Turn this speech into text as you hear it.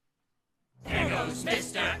goes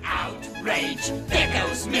Mr. Outrage. There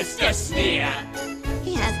goes Mr. Sneer.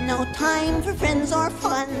 He has no time for friends or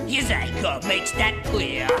fun. His anger makes that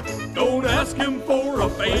clear. Don't ask him for a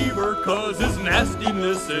favor, 'cause his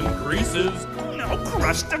nastiness increases. No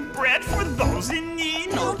crust of bread for those in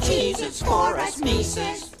need. No cheeses for us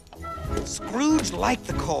Mises. Scrooge liked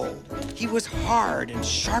the cold. He was hard and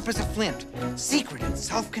sharp as a flint, secret and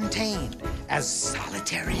self-contained, as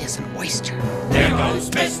solitary as an oyster. There goes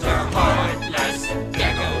Mr. Heartless.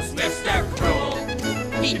 There goes Mr. Cruel.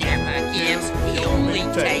 He never gives, he only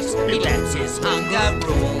takes. He lets his hunger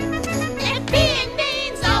rule. If being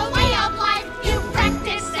mean's a way of life, you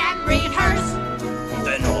practice and rehearse.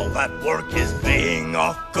 Then all that work is paying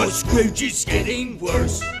off, 'Cause Scrooge is getting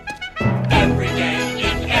worse. Every day,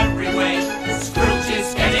 in every way, Scrooge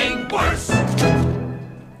is getting worse.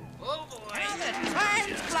 Oh boy, the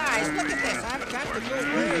time flies. Look at this. I've got to go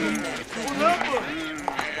away.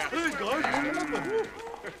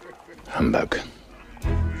 Humbug.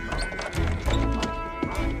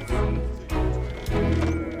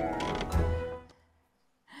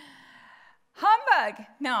 Humbug!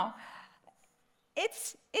 No.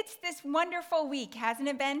 It's this wonderful week, hasn't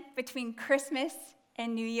it been, between Christmas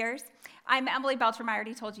and New Year's? I'm Emily Beltrame. I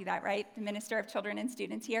already told you that, right? The Minister of Children and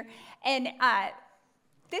Students here. And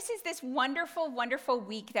this is this wonderful, wonderful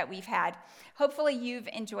week that we've had. Hopefully you've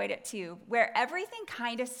enjoyed it too, where everything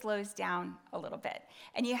kind of slows down a little bit.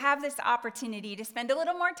 And you have this opportunity to spend a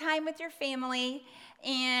little more time with your family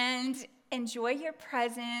and enjoy your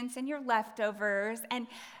presents and your leftovers and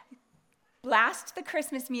blast the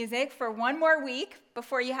Christmas music for one more week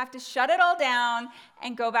before you have to shut it all down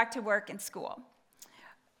and go back to work and school.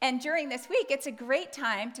 And during this week, it's a great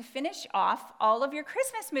time to finish off all of your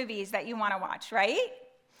Christmas movies that you want to watch, right?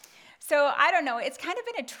 So I don't know, it's kind of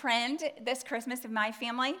been a trend this Christmas of my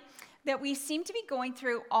family that we seem to be going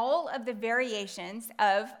through all of the variations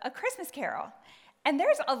of A Christmas Carol. And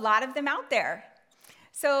there's a lot of them out there.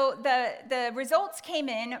 So the results came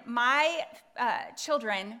in. My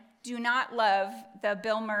children do not love the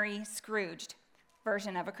Bill Murray Scrooged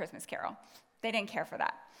version of A Christmas Carol. They didn't care for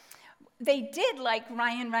that. They did like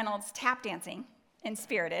Ryan Reynolds' tap dancing in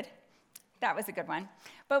Spirited. That was a good one.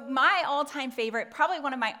 But my all-time favorite, probably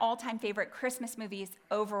one of my all-time favorite Christmas movies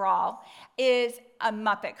overall, is A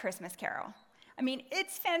Muppet Christmas Carol. I mean,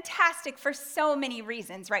 it's fantastic for so many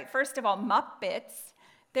reasons, right? First of all, Muppets,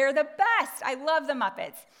 they're the best. I love the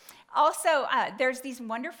Muppets. Also, there's these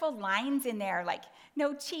wonderful lines in there, like,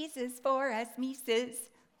 no cheeses for us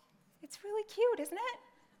Mises. It's really cute, isn't it?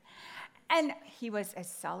 And he was as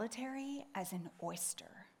solitary as an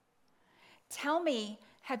oyster. Tell me,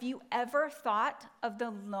 have you ever thought of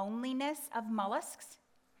the loneliness of mollusks?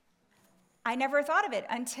 I never thought of it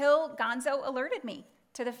until Gonzo alerted me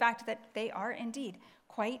to the fact that they are indeed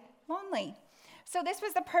quite lonely. So this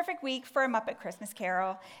was the perfect week for A Muppet Christmas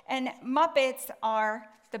Carol, and Muppets are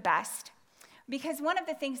the best because one of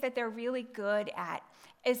the things that they're really good at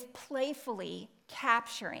is playfully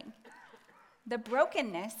capturing the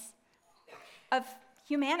brokenness of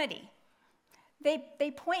humanity.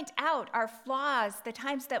 They point out our flaws, the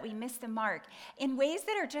times that we miss the mark, in ways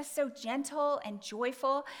that are just so gentle and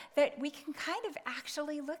joyful that we can kind of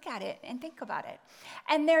actually look at it and think about it.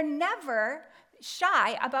 And they're never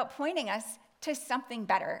shy about pointing us to something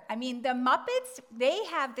better. I mean, the Muppets, they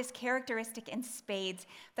have this characteristic in spades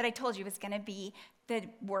that I told you was going to be the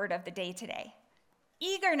word of the day today.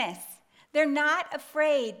 Eagerness. They're not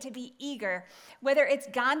afraid to be eager, whether it's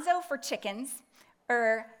Gonzo for chickens,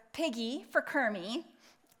 or Piggy for Kermie,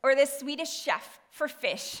 or the Swedish chef for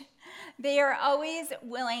fish. They are always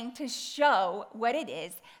willing to show what it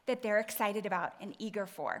is that they're excited about and eager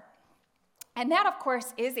for. And that, of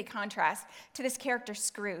course, is a contrast to this character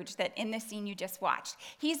Scrooge that in the scene you just watched.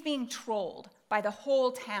 He's being trolled by the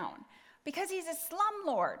whole town because he's a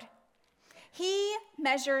slumlord. He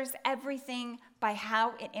measures everything by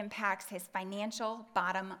how it impacts his financial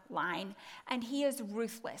bottom line, and he is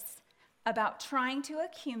ruthless about trying to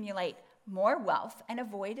accumulate more wealth and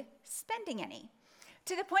avoid spending any,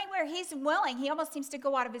 to the point where he's willing, he almost seems to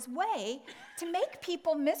go out of his way to make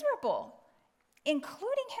people miserable,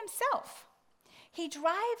 including himself. He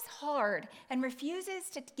drives hard and refuses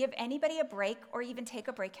to give anybody a break or even take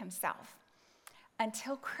a break himself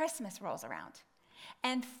until Christmas rolls around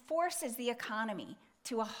and forces the economy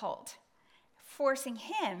to a halt, forcing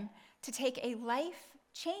him to take a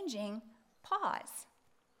life-changing pause.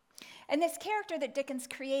 And this character that Dickens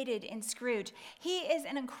created in Scrooge, he is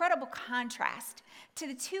an incredible contrast to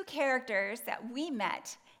the two characters that we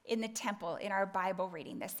met in the temple in our Bible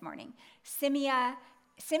reading this morning, Simeon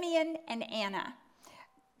and Anna.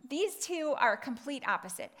 these two are complete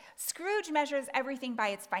opposite. Scrooge measures everything by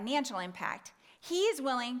its financial impact. He is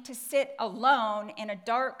willing to sit alone in a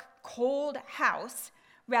dark, cold house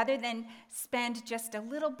rather than spend just a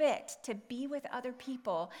little bit to be with other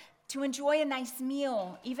people, to enjoy a nice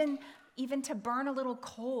meal, even to burn a little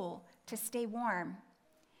coal to stay warm.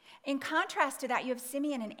 In contrast to that, you have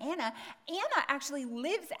Simeon and Anna. Anna actually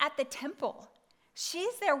lives at the temple.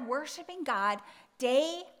 She's there worshiping God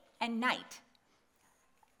day and night.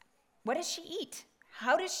 What does she eat?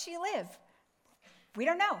 How does she live? We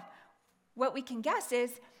don't know. What we can guess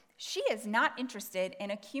is she is not interested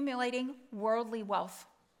in accumulating worldly wealth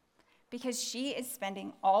because she is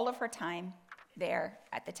spending all of her time there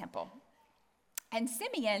at the temple. And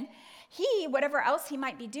Simeon, whatever else he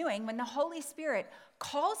might be doing, when the Holy Spirit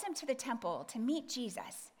calls him to the temple to meet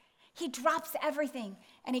Jesus, he drops everything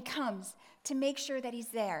and he comes to make sure that he's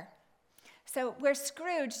there. So where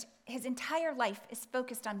Scrooge, his entire life is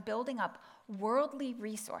focused on building up worldly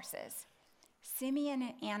resources, Simeon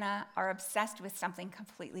and Anna are obsessed with something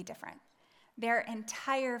completely different. Their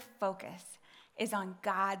entire focus is on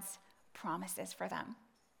God's promises for them.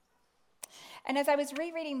 And as I was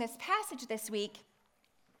rereading this passage this week,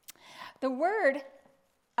 the word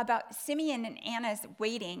about Simeon and Anna's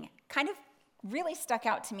waiting kind of really stuck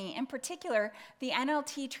out to me. In particular, the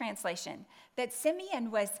NLT translation, that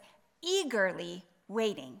Simeon was eagerly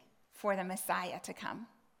waiting for the Messiah to come.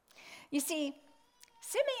 You see,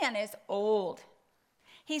 Simeon is old.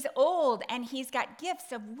 He's old and he's got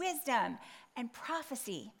gifts of wisdom and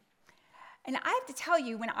prophecy. And I have to tell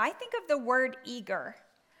you, when I think of the word eager,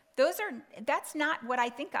 that's not what I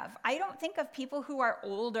think of. I don't think of people who are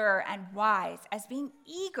older and wise as being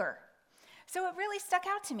eager. So it really stuck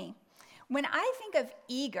out to me. When I think of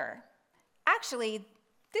eager, actually,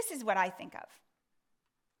 this is what I think of.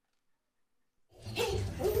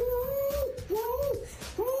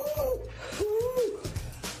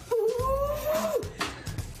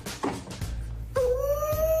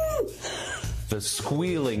 The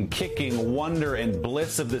squealing, kicking wonder and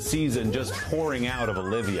bliss of the season just pouring out of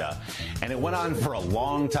Olivia. And it went on for a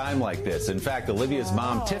long time like this. In fact, Olivia's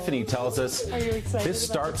mom, Tiffany, tells us this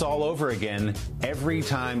starts all over again every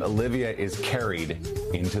time Olivia is carried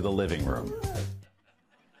into the living room.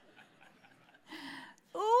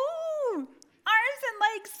 Ooh, arms and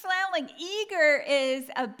legs flailing. Eager is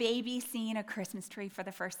a baby seeing a Christmas tree for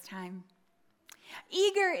the first time.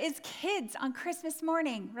 Eager is kids on Christmas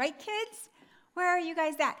morning, right, kids? Where are you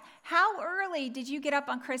guys at? How early did you get up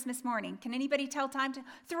on Christmas morning? Can anybody tell time?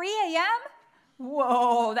 3 a.m.?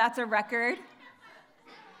 Whoa, that's a record.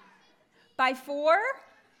 By 4?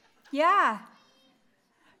 Yeah.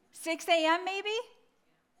 6 a.m. maybe?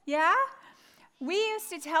 Yeah? We used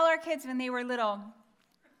to tell our kids when they were little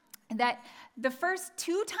that the first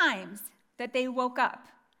 2 times that they woke up,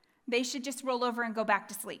 they should just roll over and go back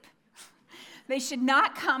to sleep. They should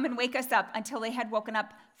not come and wake us up until they had woken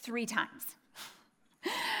up 3 times.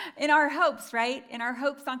 In our hopes, right? In our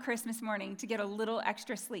hopes on Christmas morning to get a little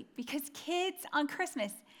extra sleep. Because kids on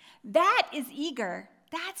Christmas, that is eager.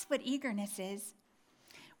 That's what eagerness is.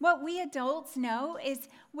 What we adults know is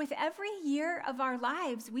with every year of our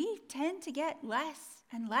lives, we tend to get less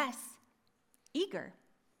and less eager.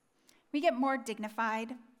 We get more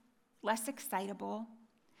dignified, less excitable.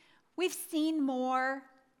 We've seen more,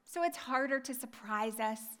 so it's harder to surprise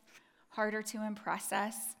us, harder to impress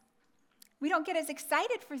us. We don't get as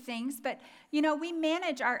excited for things, but, we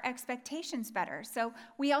manage our expectations better. So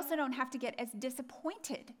we also don't have to get as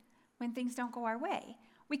disappointed when things don't go our way.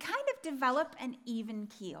 We kind of develop an even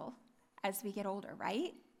keel as we get older,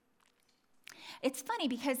 right? It's funny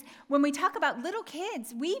because when we talk about little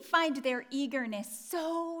kids, we find their eagerness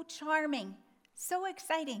so charming, so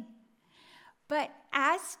exciting. But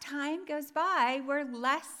as time goes by, we're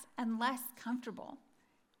less and less comfortable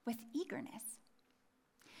with eagerness.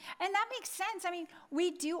 And that makes sense.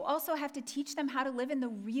 We do also have to teach them how to live in the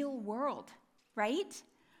real world, right?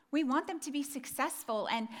 We want them to be successful,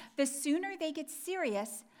 and the sooner they get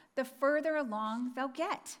serious, the further along they'll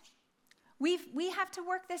get. We have to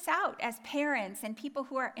work this out as parents and people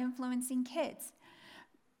who are influencing kids,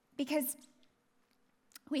 because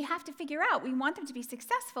we have to figure out, we want them to be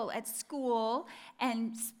successful at school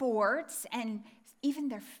and sports and even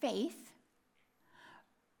their faith.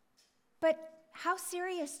 But how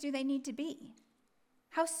serious do they need to be?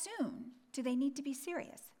 How soon do they need to be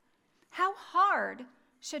serious? How hard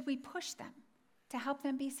should we push them to help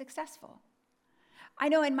them be successful? I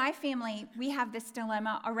know in my family, we have this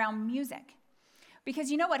dilemma around music. Because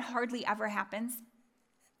you know what hardly ever happens?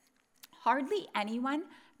 Hardly anyone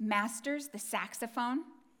masters the saxophone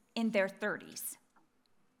in their 30s.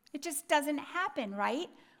 It just doesn't happen, right?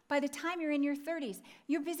 By the time you're in your 30s,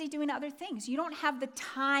 you're busy doing other things. You don't have the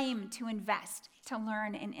time to invest to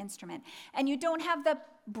learn an instrument. And you don't have the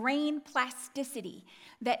brain plasticity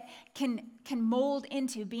that can mold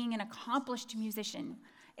into being an accomplished musician.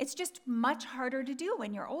 It's just much harder to do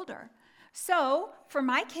when you're older. So for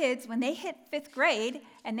my kids, when they hit 5th grade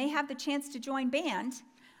and they have the chance to join band,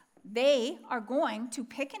 they are going to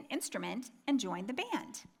pick an instrument and join the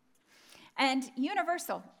band. And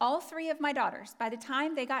universal, all 3 of my daughters, by the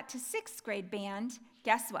time they got to 6th grade band,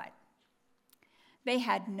 guess what? They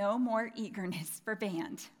had no more eagerness for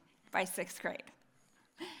band by 6th grade.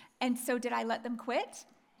 And so did I let them quit?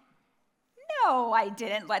 No, I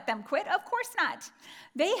didn't let them quit. Of course not.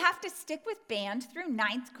 They have to stick with band through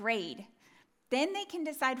 9th grade. Then they can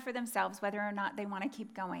decide for themselves whether or not they want to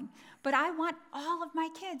keep going. But I want all of my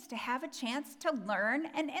kids to have a chance to learn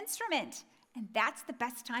an instrument. And that's the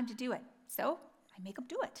best time to do it. So I make them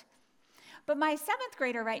do it. But my 7th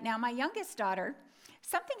grader right now, my youngest daughter,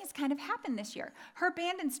 something has kind of happened this year. Her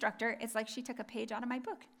band instructor, it's like she took a page out of my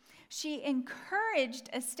book. She encouraged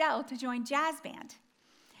Estelle to join jazz band.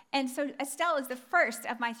 And so Estelle is the first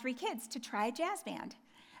of my 3 kids to try jazz band.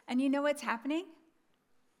 And you know what's happening?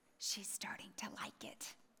 She's starting to like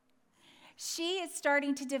it. She is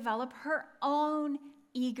starting to develop her own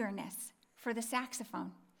eagerness for the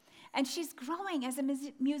saxophone. And she's growing as a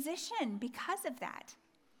musician because of that.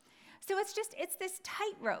 So it's this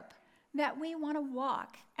tightrope that we want to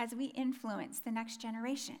walk as we influence the next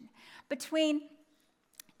generation between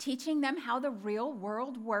teaching them how the real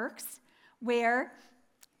world works, where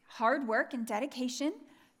hard work and dedication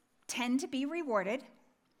tend to be rewarded,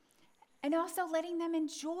 and also letting them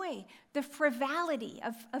enjoy the frivolity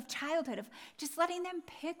of childhood, of just letting them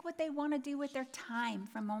pick what they want to do with their time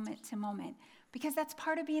from moment to moment, because that's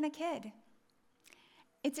part of being a kid.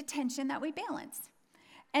 It's a tension that we balance.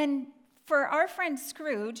 And for our friend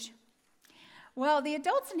Scrooge, well, the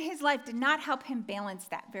adults in his life did not help him balance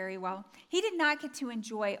that very well. He did not get to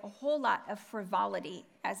enjoy a whole lot of frivolity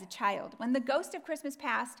as a child. When the ghost of Christmas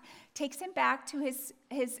past takes him back to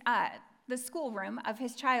the schoolroom of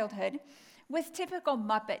his childhood, with typical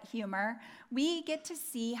Muppet humor, we get to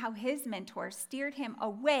see how his mentor steered him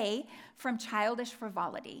away from childish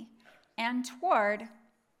frivolity and toward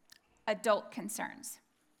adult concerns.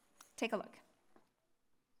 Take a look.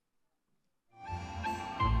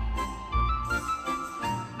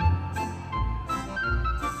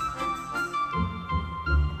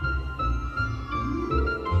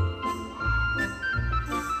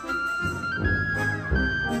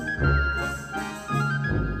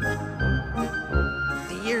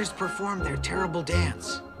 Performed their terrible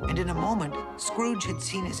dance, and in a moment, Scrooge had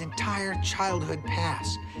seen his entire childhood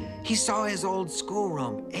pass. He saw his old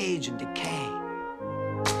schoolroom age and decay.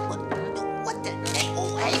 What the?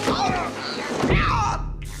 Oh, hey,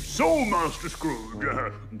 So, Master Scrooge,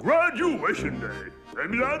 graduation day.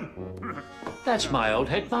 Remember that? That's my old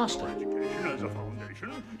headmaster. Education as a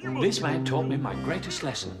foundation. You must This man taught me my greatest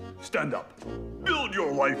lesson. stand up. Build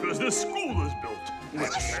your life as this school is built.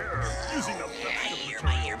 With care, using the best of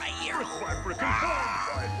my ear. fabric and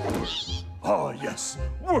bond. Ah, yes.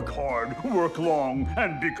 Work hard, work long,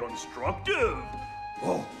 and be constructive.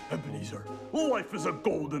 Oh, Ebenezer, life is a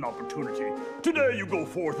golden opportunity. Today you go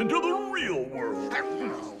forth into the real world.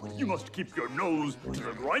 You must keep your nose to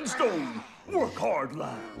the grindstone. Work hard,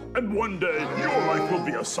 lad. And one day your life will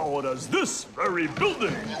be as solid as this very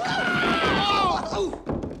building.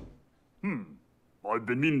 I've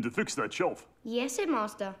been meaning to fix that shelf. Yes,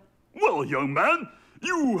 Headmaster. Well, young man,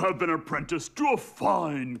 you have been apprenticed to a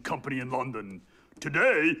fine company in London.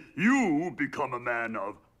 Today, you become a man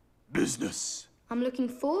of business. I'm looking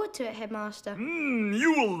forward to it, Headmaster.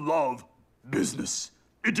 You will love business.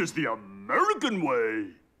 It is the American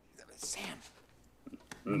way.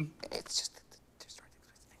 Sam, it's just...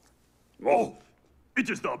 Oh, it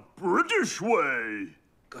is the British way.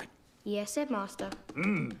 Good. Yes, Headmaster.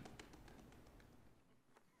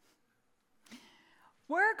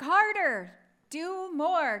 Work harder, do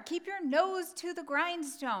more, keep your nose to the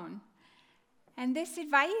grindstone. And this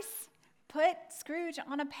advice put Scrooge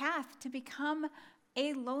on a path to become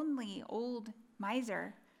a lonely old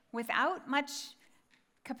miser without much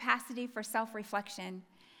capacity for self-reflection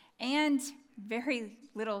and very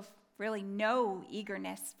little, really no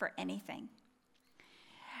eagerness for anything.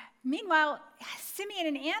 Meanwhile, Simeon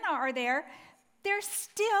and Anna are there. They're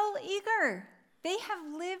still eager. They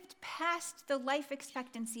have lived past the life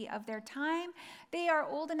expectancy of their time. They are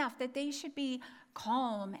old enough that they should be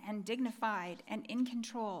calm and dignified and in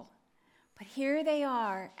control. But here they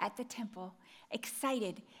are at the temple,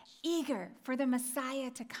 excited, eager for the Messiah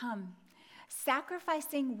to come,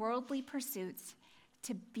 sacrificing worldly pursuits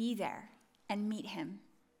to be there and meet him.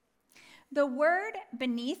 The word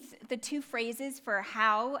beneath the two phrases for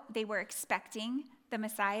how they were expecting the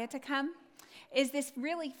Messiah to come is this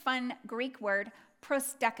really fun Greek word,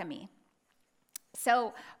 prosdechemi.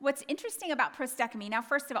 So what's interesting about prosdechemi, now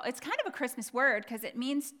first of all, it's kind of a Christmas word because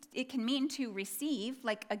it can mean to receive,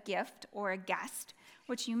 like a gift or a guest,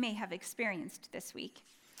 which you may have experienced this week.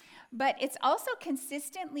 But it's also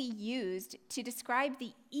consistently used to describe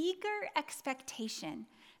the eager expectation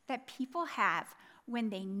that people have when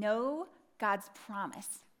they know God's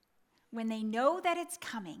promise, when they know that it's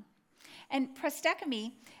coming. And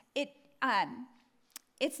prosdechemi,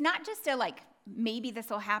 it's not just a like, maybe this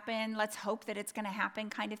will happen, let's hope that it's going to happen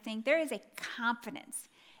kind of thing. There is a confidence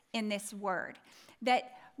in this word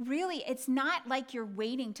that really it's not like you're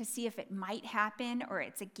waiting to see if it might happen or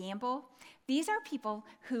it's a gamble. These are people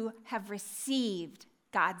who have received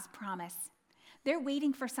God's promise. They're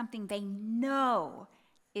waiting for something they know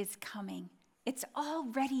is coming. It's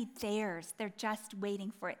already theirs. They're just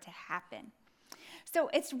waiting for it to happen. So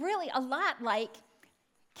it's really a lot like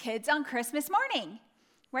kids on Christmas morning.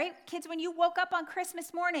 Right? Kids, when you woke up on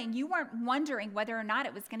Christmas morning, you weren't wondering whether or not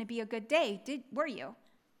it was going to be a good day, were you?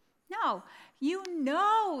 No, you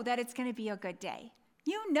know that it's going to be a good day.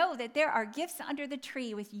 You know that there are gifts under the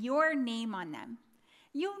tree with your name on them.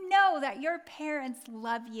 You know that your parents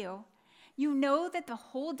love you. You know that the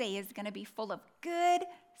whole day is going to be full of good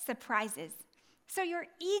surprises. So you're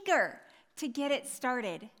eager to get it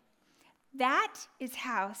started. That is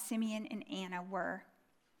how Simeon and Anna were.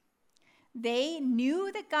 They knew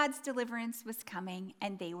that God's deliverance was coming,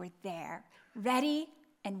 and they were there, ready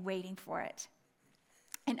and waiting for it.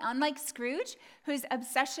 And unlike Scrooge, whose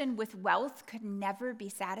obsession with wealth could never be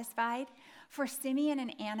satisfied, for Simeon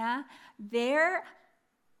and Anna,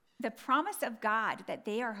 the promise of God that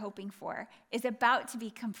they are hoping for is about to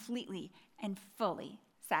be completely and fully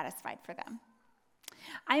satisfied for them.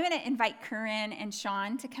 I'm going to invite Curran and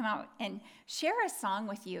Sean to come out and share a song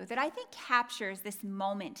with you that I think captures this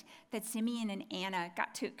moment that Simeon and Anna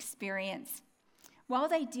got to experience. While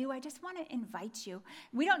they do, I just want to invite you.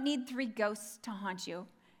 We don't need 3 ghosts to haunt you.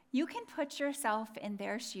 You can put yourself in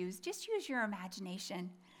their shoes. Just use your imagination.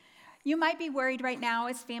 You might be worried right now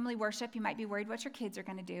as family worship. You might be worried what your kids are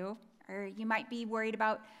going to do. Or you might be worried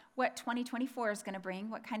about what 2024 is going to bring,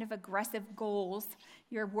 what kind of aggressive goals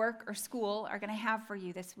your work or school are going to have for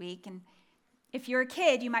you this week. And if you're a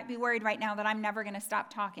kid, you might be worried right now that I'm never going to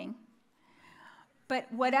stop talking.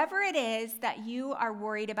 But whatever it is that you are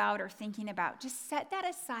worried about or thinking about, just set that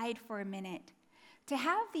aside for a minute to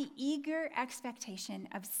have the eager expectation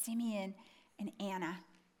of Simeon and Anna,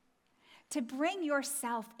 to bring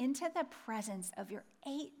yourself into the presence of your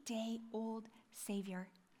 8-day-old Savior.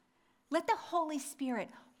 Let the Holy Spirit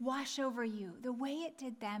wash over you the way it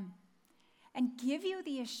did them and give you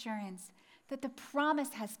the assurance that the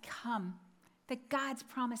promise has come, that God's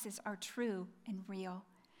promises are true and real.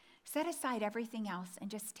 Set aside everything else and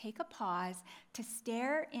just take a pause to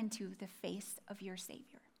stare into the face of your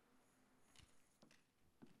Savior.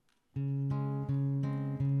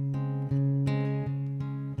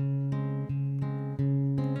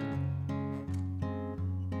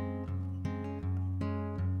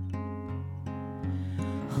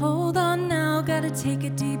 Hold on now, gotta take a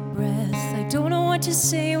deep breath. I don't know what to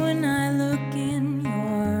say when I look in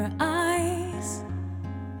your eyes.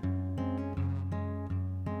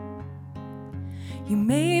 You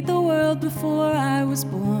made the world before I was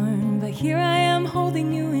born, but here I am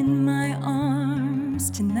holding you in my arms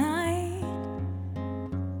tonight.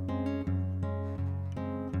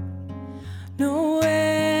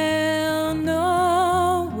 Noel,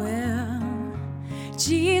 Noel,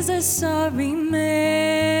 Jesus, sorry, man.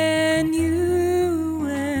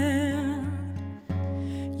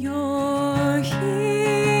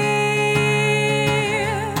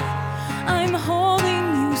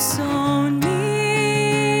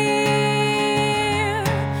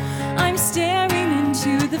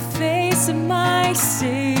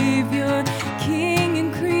 Savior, King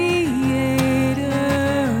and Creator,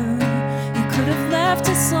 you could have left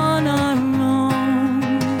us on our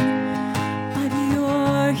own, but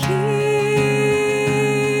you're here.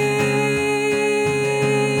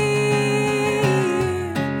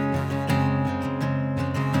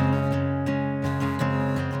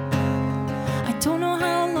 I don't know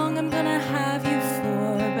how long I'm gonna have you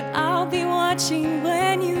for, but I'll be watching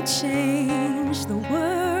when you change the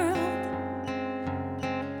world.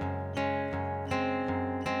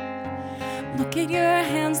 Look at your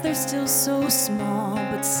hands, they're still so small,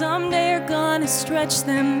 but someday you're gonna stretch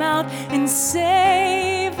them out and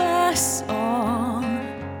save us all.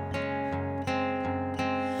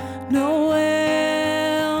 Noel,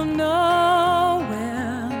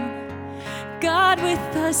 God with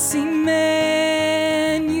us, Emmanuel.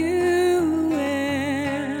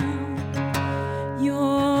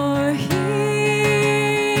 You're here.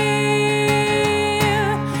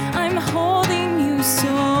 I'm holding you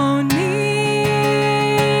so near.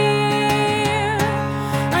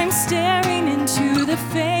 I'm staring into the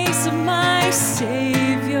face of my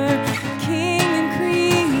Savior, King and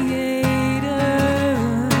Creator.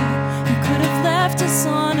 You could have left us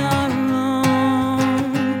on our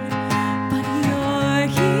own, but you're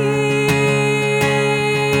here.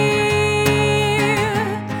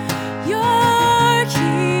 You're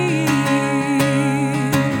here.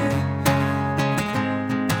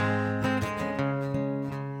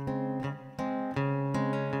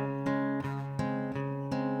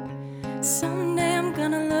 Someday I'm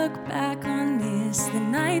gonna look back on this, the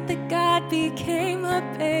night that God became a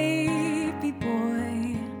baby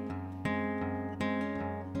boy.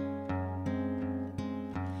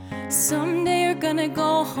 Someday you're gonna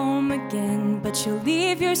go home again, but you'll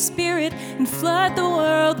leave your spirit and flood the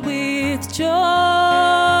world with joy.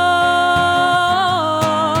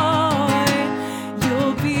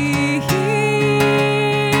 You'll be here.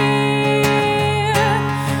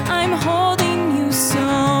 I'm holding you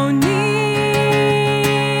so near.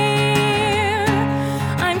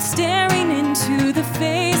 I'm staring into the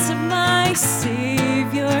face of my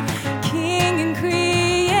Savior, King and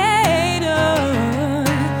Creator.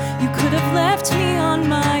 You could have left me on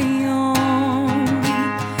my own,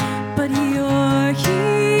 but you're here.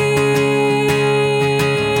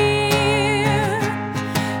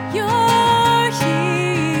 You're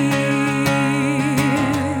here.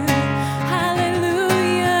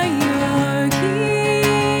 Hallelujah, you're here.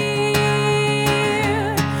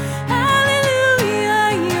 Hallelujah,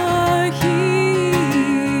 you're here.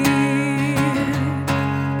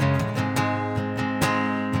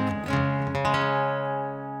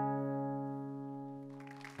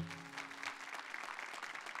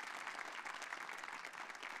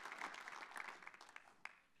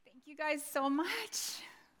 Thank you guys so much.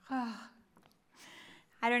 Oh,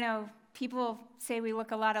 I don't know. People say we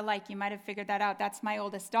look a lot alike. You might have figured that out. That's my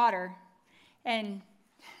oldest daughter. And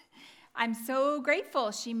I'm so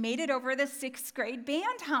grateful she made it over the 6th grade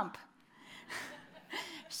band hump.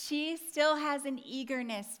 She still has an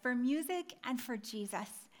eagerness for music and for Jesus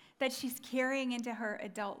that she's carrying into her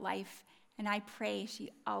adult life, and I pray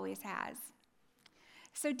she always has.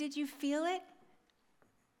 So did you feel it?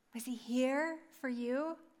 Was he here for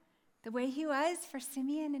you the way he was for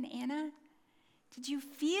Simeon and Anna? Did you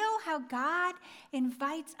feel how God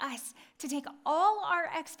invites us to take all our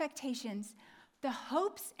expectations, the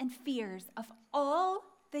hopes and fears of all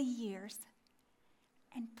the years,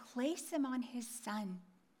 and place them on his son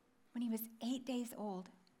when he was 8 days old?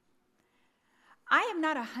 I am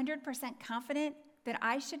not 100% confident that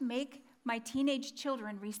I should make my teenage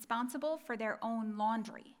children responsible for their own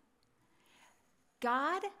laundry.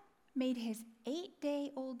 God made his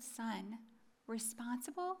 8-day-old son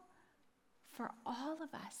responsible for all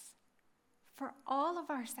of us, for all of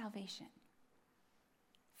our salvation.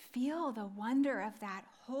 Feel the wonder of that.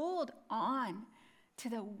 Hold on to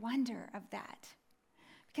the wonder of that.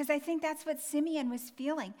 Because I think that's what Simeon was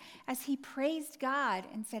feeling as he praised God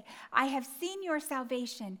and said, I have seen your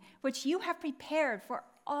salvation, which you have prepared for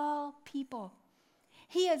all people.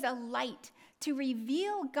 He is a light to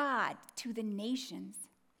reveal God to the nations,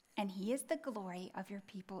 and he is the glory of your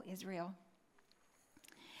people, Israel.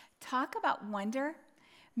 Talk about wonder.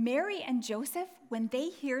 Mary and Joseph, when they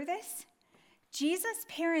hear this, Jesus'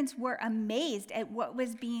 parents were amazed at what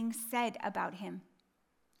was being said about him.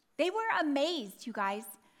 They were amazed, you guys.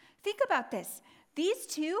 Think about this. These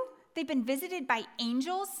two, they've been visited by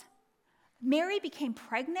angels. Mary became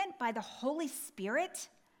pregnant by the Holy Spirit.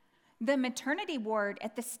 The maternity ward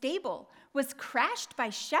at the stable was crashed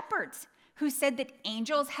by shepherds who said that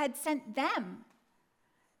angels had sent them.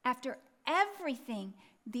 After everything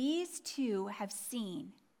these two have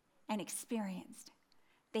seen and experienced,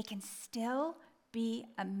 they can still be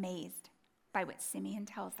amazed by what Simeon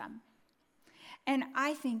tells them. And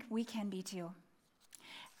I think we can be too.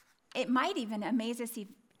 It might even amaze us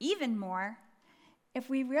even more if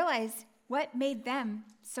we realize what made them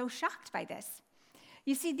so shocked by this.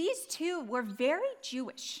 You see, these two were very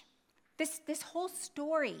Jewish. This whole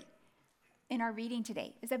story in our reading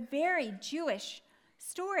today is a very Jewish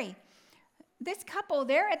story. This couple,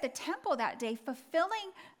 they're at the temple that day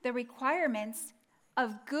fulfilling the requirements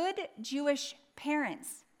of good Jewish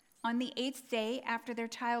parents on the 8th day after their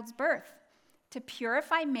child's birth, to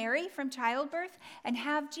purify Mary from childbirth and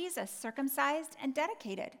have Jesus circumcised and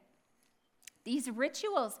dedicated. These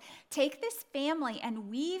rituals take this family and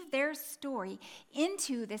weave their story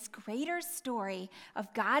into this greater story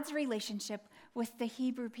of God's relationship with the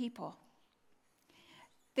Hebrew people.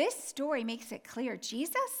 This story makes it clear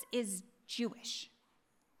Jesus is Jewish.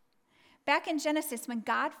 Back in Genesis, when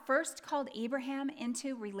God first called Abraham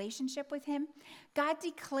into relationship with him, God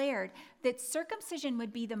declared that circumcision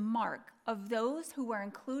would be the mark of those who were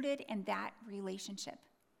included in that relationship.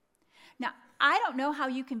 Now, I don't know how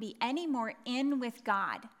you can be any more in with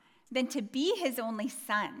God than to be his only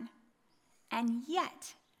son. And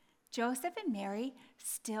yet, Joseph and Mary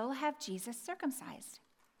still have Jesus circumcised,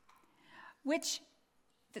 which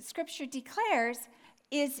the scripture declares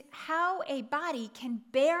is how a body can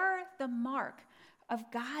bear the mark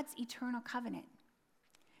of God's eternal covenant.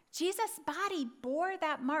 Jesus' body bore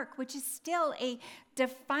that mark, which is still a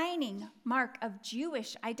defining mark of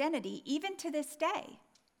Jewish identity, even to this day.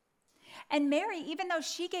 And Mary, even though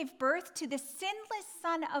she gave birth to the sinless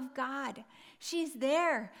Son of God, she's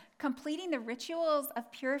there completing the rituals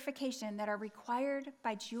of purification that are required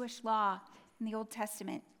by Jewish law in the Old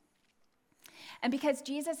Testament. And because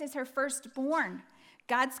Jesus is her firstborn,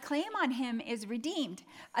 God's claim on him is redeemed,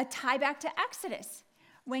 a tie back to Exodus,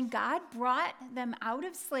 when God brought them out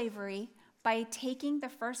of slavery by taking the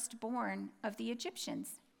firstborn of the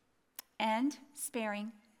Egyptians and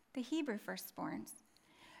sparing the Hebrew firstborns.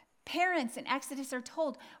 Parents in Exodus are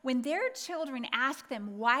told when their children ask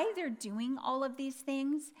them why they're doing all of these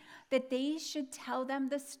things, that they should tell them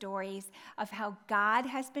the stories of how God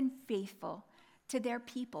has been faithful to their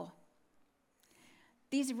people.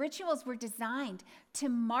 These rituals were designed to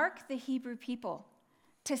mark the Hebrew people,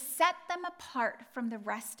 to set them apart from the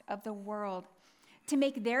rest of the world, to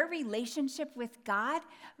make their relationship with God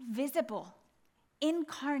visible,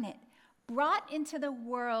 incarnate, brought into the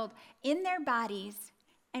world in their bodies,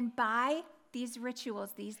 and by these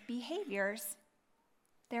rituals, these behaviors,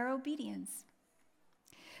 their obedience.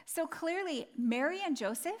 So clearly, Mary and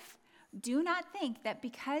Joseph do not think that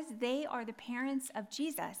because they are the parents of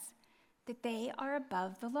Jesus, that they are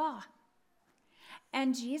above the law.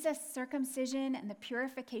 And Jesus' circumcision and the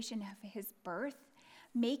purification of his birth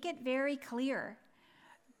make it very clear.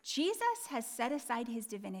 Jesus has set aside his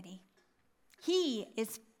divinity. He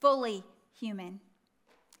is fully human,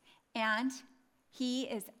 and he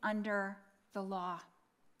is under the law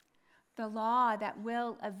that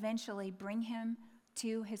will eventually bring him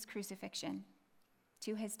to his crucifixion,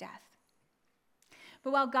 to his death.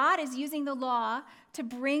 But while God is using the law to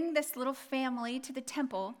bring this little family to the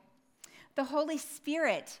temple, the Holy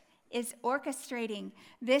Spirit is orchestrating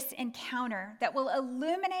this encounter that will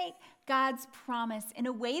illuminate God's promise in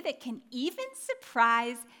a way that can even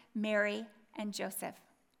surprise Mary and Joseph.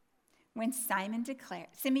 When Simeon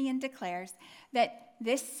declares that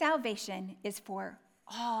this salvation is for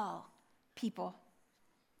all people,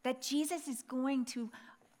 that Jesus is going to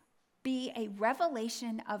be a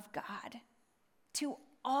revelation of God to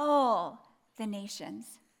all the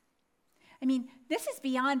nations. I mean, this is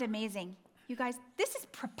beyond amazing. You guys, this is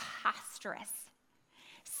preposterous.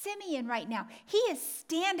 Simeon right now, he is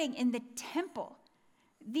standing in the temple,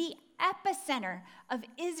 the epicenter of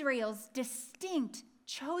Israel's distinct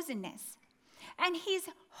chosenness. And he's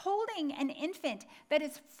holding an infant that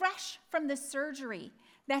is fresh from the surgery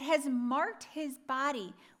that has marked his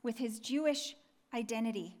body with his Jewish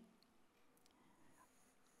identity.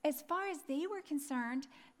 As far as they were concerned,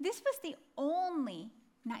 this was the only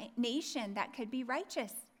nation that could be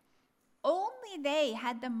righteous. Only they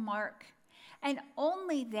had the mark, and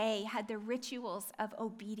only they had the rituals of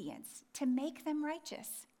obedience to make them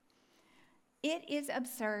righteous. It is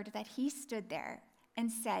absurd that he stood there and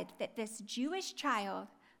said that this Jewish child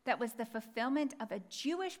that was the fulfillment of a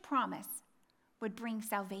Jewish promise would bring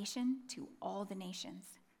salvation to all the nations.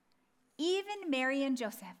 Even Mary and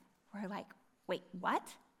Joseph were like, wait, what?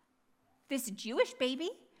 This Jewish baby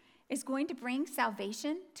is going to bring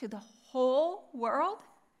salvation to the whole world?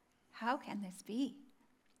 How can this be?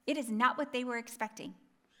 It is not what they were expecting.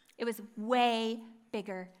 It was way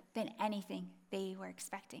bigger than anything they were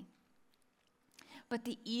expecting. But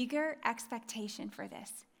the eager expectation for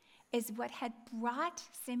this is what had brought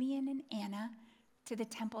Simeon and Anna to the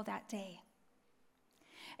temple that day.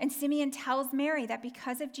 And Simeon tells Mary that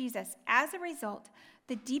because of Jesus, as a result,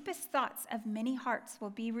 the deepest thoughts of many hearts will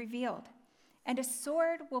be revealed, and a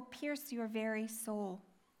sword will pierce your very soul.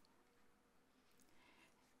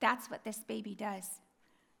 That's what this baby does.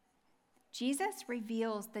 Jesus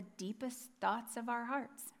reveals the deepest thoughts of our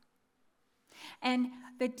hearts. And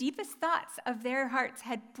the deepest thoughts of their hearts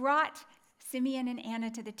had brought Simeon and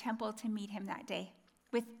Anna to the temple to meet him that day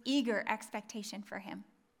with eager expectation for him.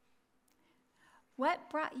 What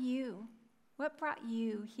brought you What brought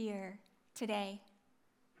you here today?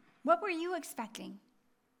 What were you expecting?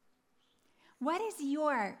 What is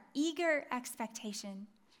your eager expectation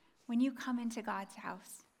when you come into God's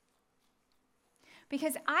house?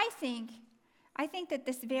 Because I think that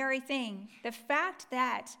this very thing, the fact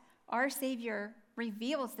that our Savior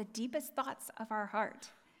reveals the deepest thoughts of our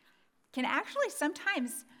heart, can actually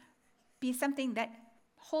sometimes be something that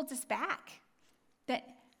holds us back, that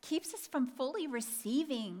keeps us from fully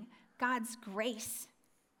receiving God's grace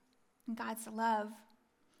and God's love.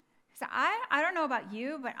 So I don't know about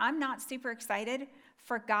you, but I'm not super excited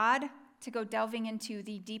for God to go delving into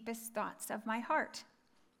the deepest thoughts of my heart.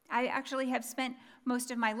 I actually have spent most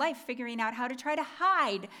of my life figuring out how to try to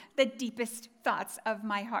hide the deepest thoughts of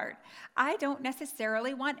my heart. I don't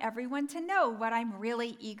necessarily want everyone to know what I'm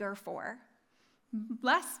really eager for.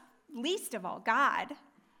 Least of all, God.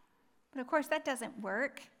 But of course, that doesn't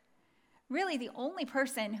work. Really, the only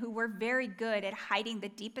person who we're very good at hiding the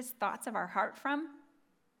deepest thoughts of our heart from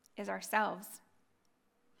is ourselves.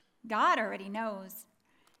 God already knows.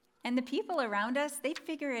 And the people around us, they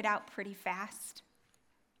figure it out pretty fast.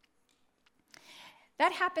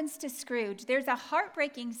 That happens to Scrooge. There's a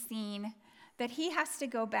heartbreaking scene that he has to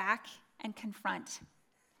go back and confront,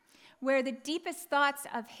 where the deepest thoughts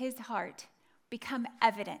of his heart become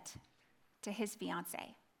evident to his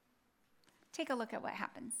fiancée. Take a look at what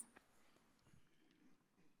happens.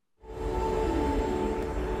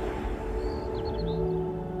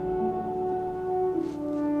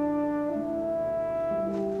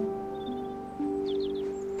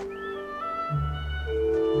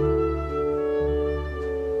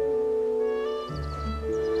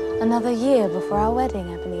 Another year before our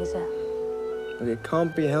wedding, Ebenezer. But it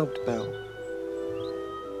can't be helped, Belle.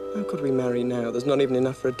 How could we marry now? There's not even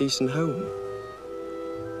enough for a decent home.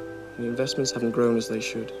 The investments haven't grown as they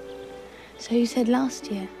should. So you said last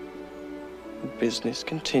year? Business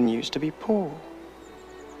continues to be poor.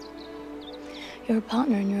 You're a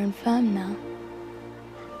partner in your own firm now.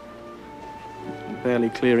 Barely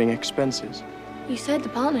clearing expenses. You said the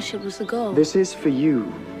partnership was the goal. This is for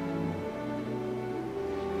you.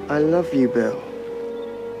 I love you, Belle.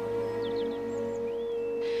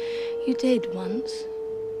 You did once.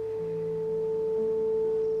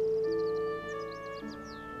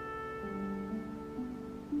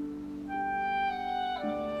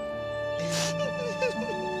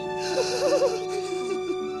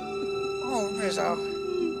 Oh, Rizzo.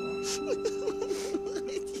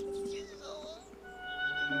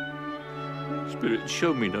 Spirit,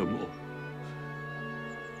 show me no more.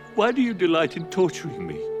 Why do you delight in torturing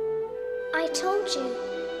me? I told you,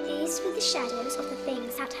 these were the shadows of the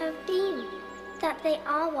things that have been. That they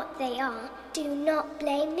are what they are, do not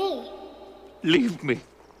blame me. Leave me.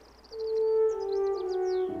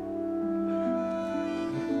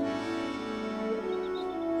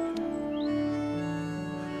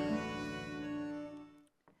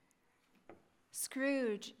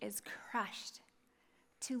 Scrooge is crushed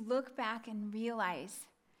to look back and realize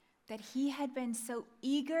that he had been so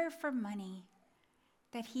eager for money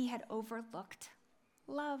that he had overlooked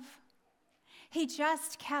love. He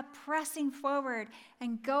just kept pressing forward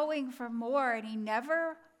and going for more, and he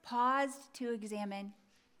never paused to examine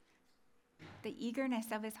the eagerness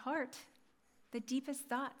of his heart, the deepest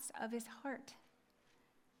thoughts of his heart.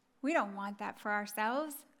 We don't want that for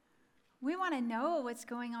ourselves. We want to know what's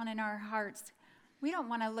going on in our hearts. We don't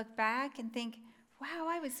want to look back and think, wow,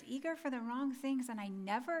 I was eager for the wrong things and I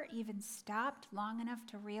never even stopped long enough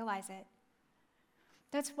to realize it.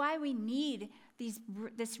 That's why we need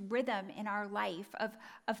this rhythm in our life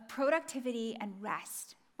of productivity and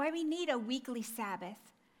rest. Why we need a weekly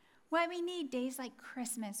Sabbath. Why we need days like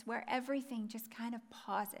Christmas where everything just kind of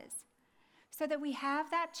pauses. So that we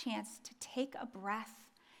have that chance to take a breath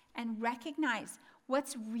and recognize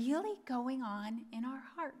what's really going on in our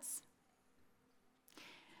hearts.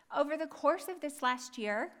 Over the course of this last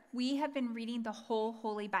year, we have been reading the whole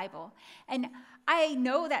Holy Bible. And I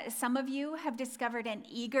know that some of you have discovered an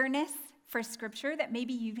eagerness for Scripture that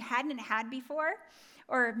maybe you hadn't had before,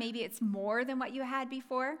 or maybe it's more than what you had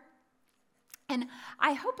before. And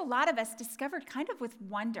I hope a lot of us discovered kind of with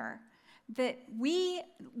wonder that we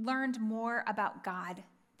learned more about God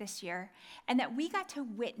this year, and that we got to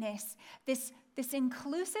witness this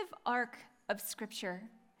inclusive arc of Scripture.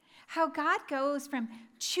 How God goes from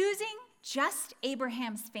choosing just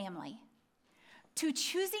Abraham's family to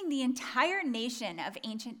choosing the entire nation of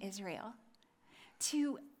ancient Israel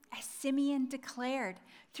to, as Simeon declared,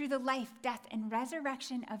 through the life, death, and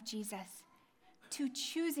resurrection of Jesus, to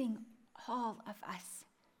choosing all of us,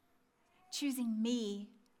 choosing me,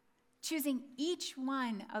 choosing each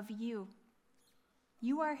one of you.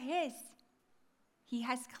 You are his. He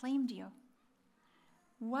has claimed you.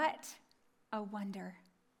 What a wonder.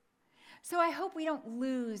 So I hope we don't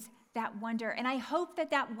lose that wonder, and I hope that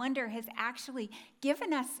that wonder has actually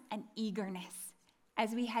given us an eagerness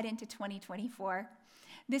as we head into 2024.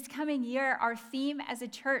 This coming year, our theme as a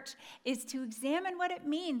church is to examine what it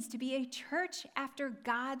means to be a church after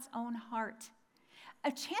God's own heart.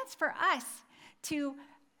 A chance for us to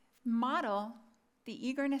model the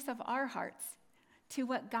eagerness of our hearts to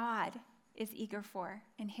what God is eager for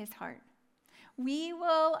in his heart.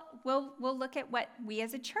 We'll look at what we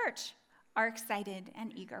as a church are excited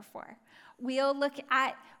and eager for. We'll look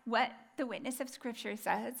at what the witness of Scripture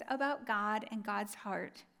says about God and God's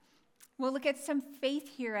heart. We'll look at some faith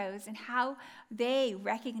heroes and how they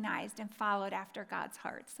recognized and followed after God's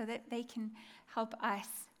heart so that they can help us.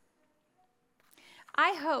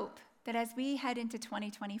 I hope that as we head into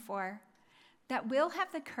 2024, that we'll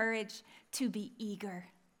have the courage to be eager,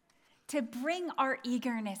 to bring our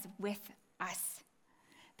eagerness with us,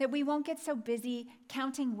 that we won't get so busy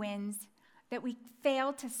counting wins that we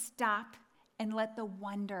fail to stop and let the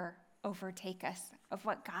wonder overtake us of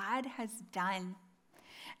what God has done.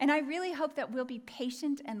 And I really hope that we'll be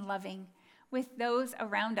patient and loving with those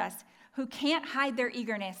around us who can't hide their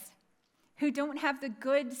eagerness, who don't have the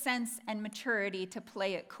good sense and maturity to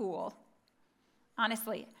play it cool.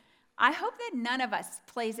 Honestly, I hope that none of us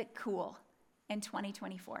plays it cool in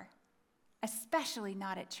 2024, especially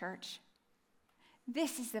not at church.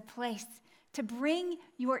 This is the place to bring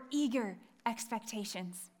your eager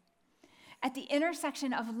expectations. At the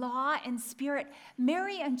intersection of law and spirit,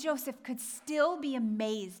 Mary and Joseph could still be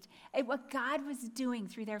amazed at what God was doing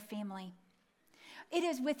through their family. It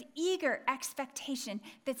is with eager expectation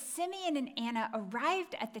that Simeon and Anna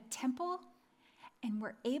arrived at the temple and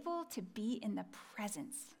were able to be in the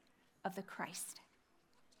presence of the Christ.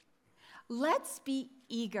 Let's be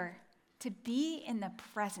eager to be in the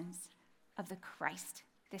presence of the Christ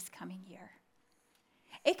this coming year.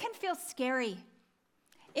 It can feel scary.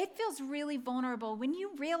 It feels really vulnerable when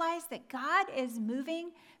you realize that God is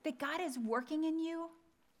moving, that God is working in you.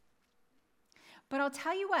 But I'll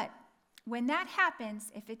tell you what, when that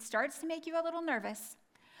happens, if it starts to make you a little nervous,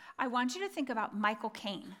 I want you to think about Michael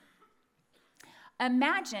Caine.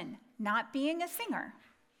 Imagine not being a singer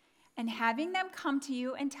and having them come to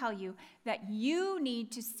you and tell you that you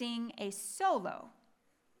need to sing a solo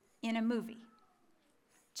in a movie.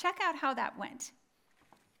 Check out how that went.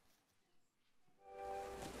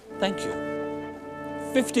 Thank you.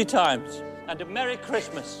 50 times. And a Merry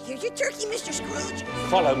Christmas. Here's your turkey, Mr. Scrooge.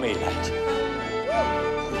 Follow me, lad.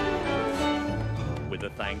 With a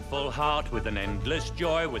thankful heart, with an endless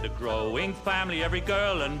joy, with a growing family, every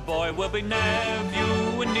girl and boy will be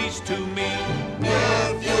nephew and niece to me.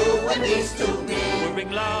 Nephew and niece to me. Will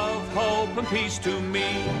bring love, hope, and peace to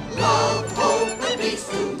me. Love, hope, and peace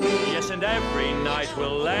to me. Yes, and every night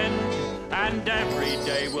will end, and every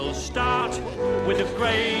day will start with a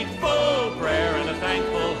grateful prayer and a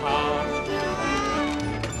thankful heart.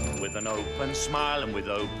 With an open smile and with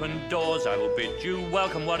open doors, I will bid you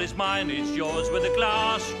welcome. What is mine is yours. With a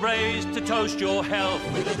glass raised to toast your health.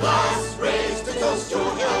 With a glass raised to toast your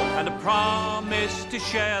health. And a promise to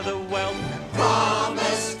share the wealth.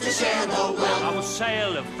 Promise to share the wealth. I will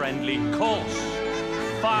sail a friendly course,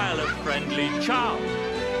 file a friendly chart,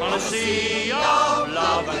 on a sea of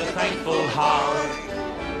love and a thankful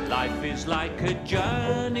heart. Life is like a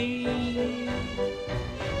journey.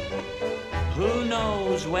 Who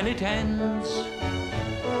knows when it ends?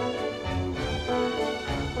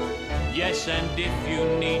 Yes, and if you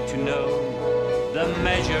need to know the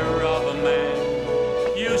measure of a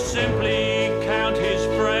man, you simply count his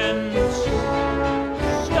friends.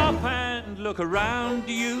 Stop and look around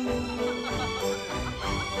you.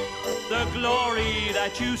 The glory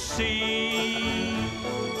that you see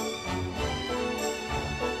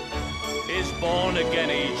is born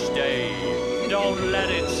again each day. Don't let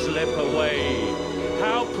it slip away.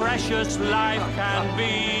 How precious life can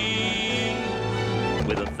be.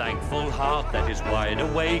 With a thankful heart that is wide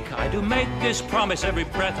awake, I do make this promise: every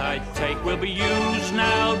breath I take will be used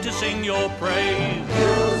now to sing your praise.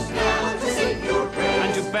 Used now to sing your praise.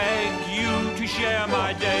 And to beg you to share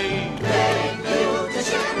my day. Beg you to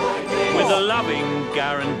share my day. With a loving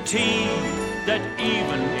guarantee that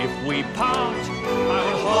even if we part, I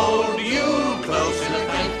will hold you close in a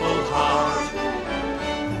thankful heart.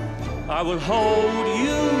 I will hold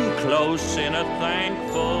you close in a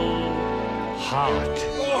thankful heart.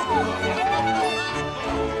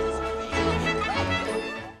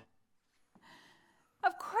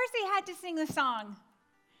 Of course he had to sing the song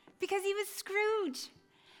because he was Scrooge.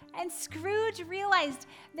 And Scrooge realized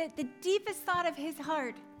that the deepest thought of his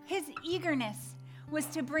heart, his eagerness, was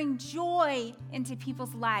to bring joy into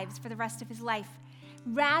people's lives for the rest of his life,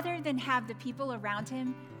 rather than have the people around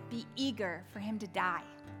him be eager for him to die.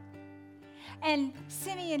 And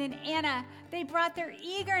Simeon and Anna, they brought their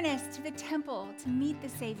eagerness to the temple to meet the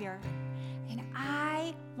Savior. And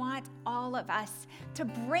I want all of us to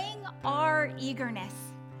bring our eagerness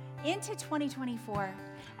into 2024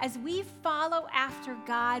 as we follow after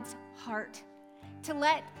God's heart, to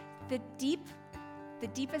let the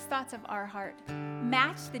deepest thoughts of our heart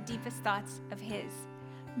match the deepest thoughts of his.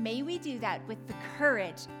 May we do that with the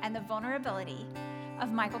courage and the vulnerability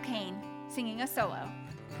of Michael Caine singing a solo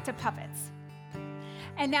to Puppets.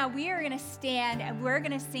 And now we are going to stand and we're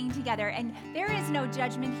going to sing together. And there is no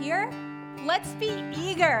judgment here. Let's be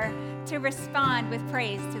eager to respond with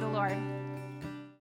praise to the Lord.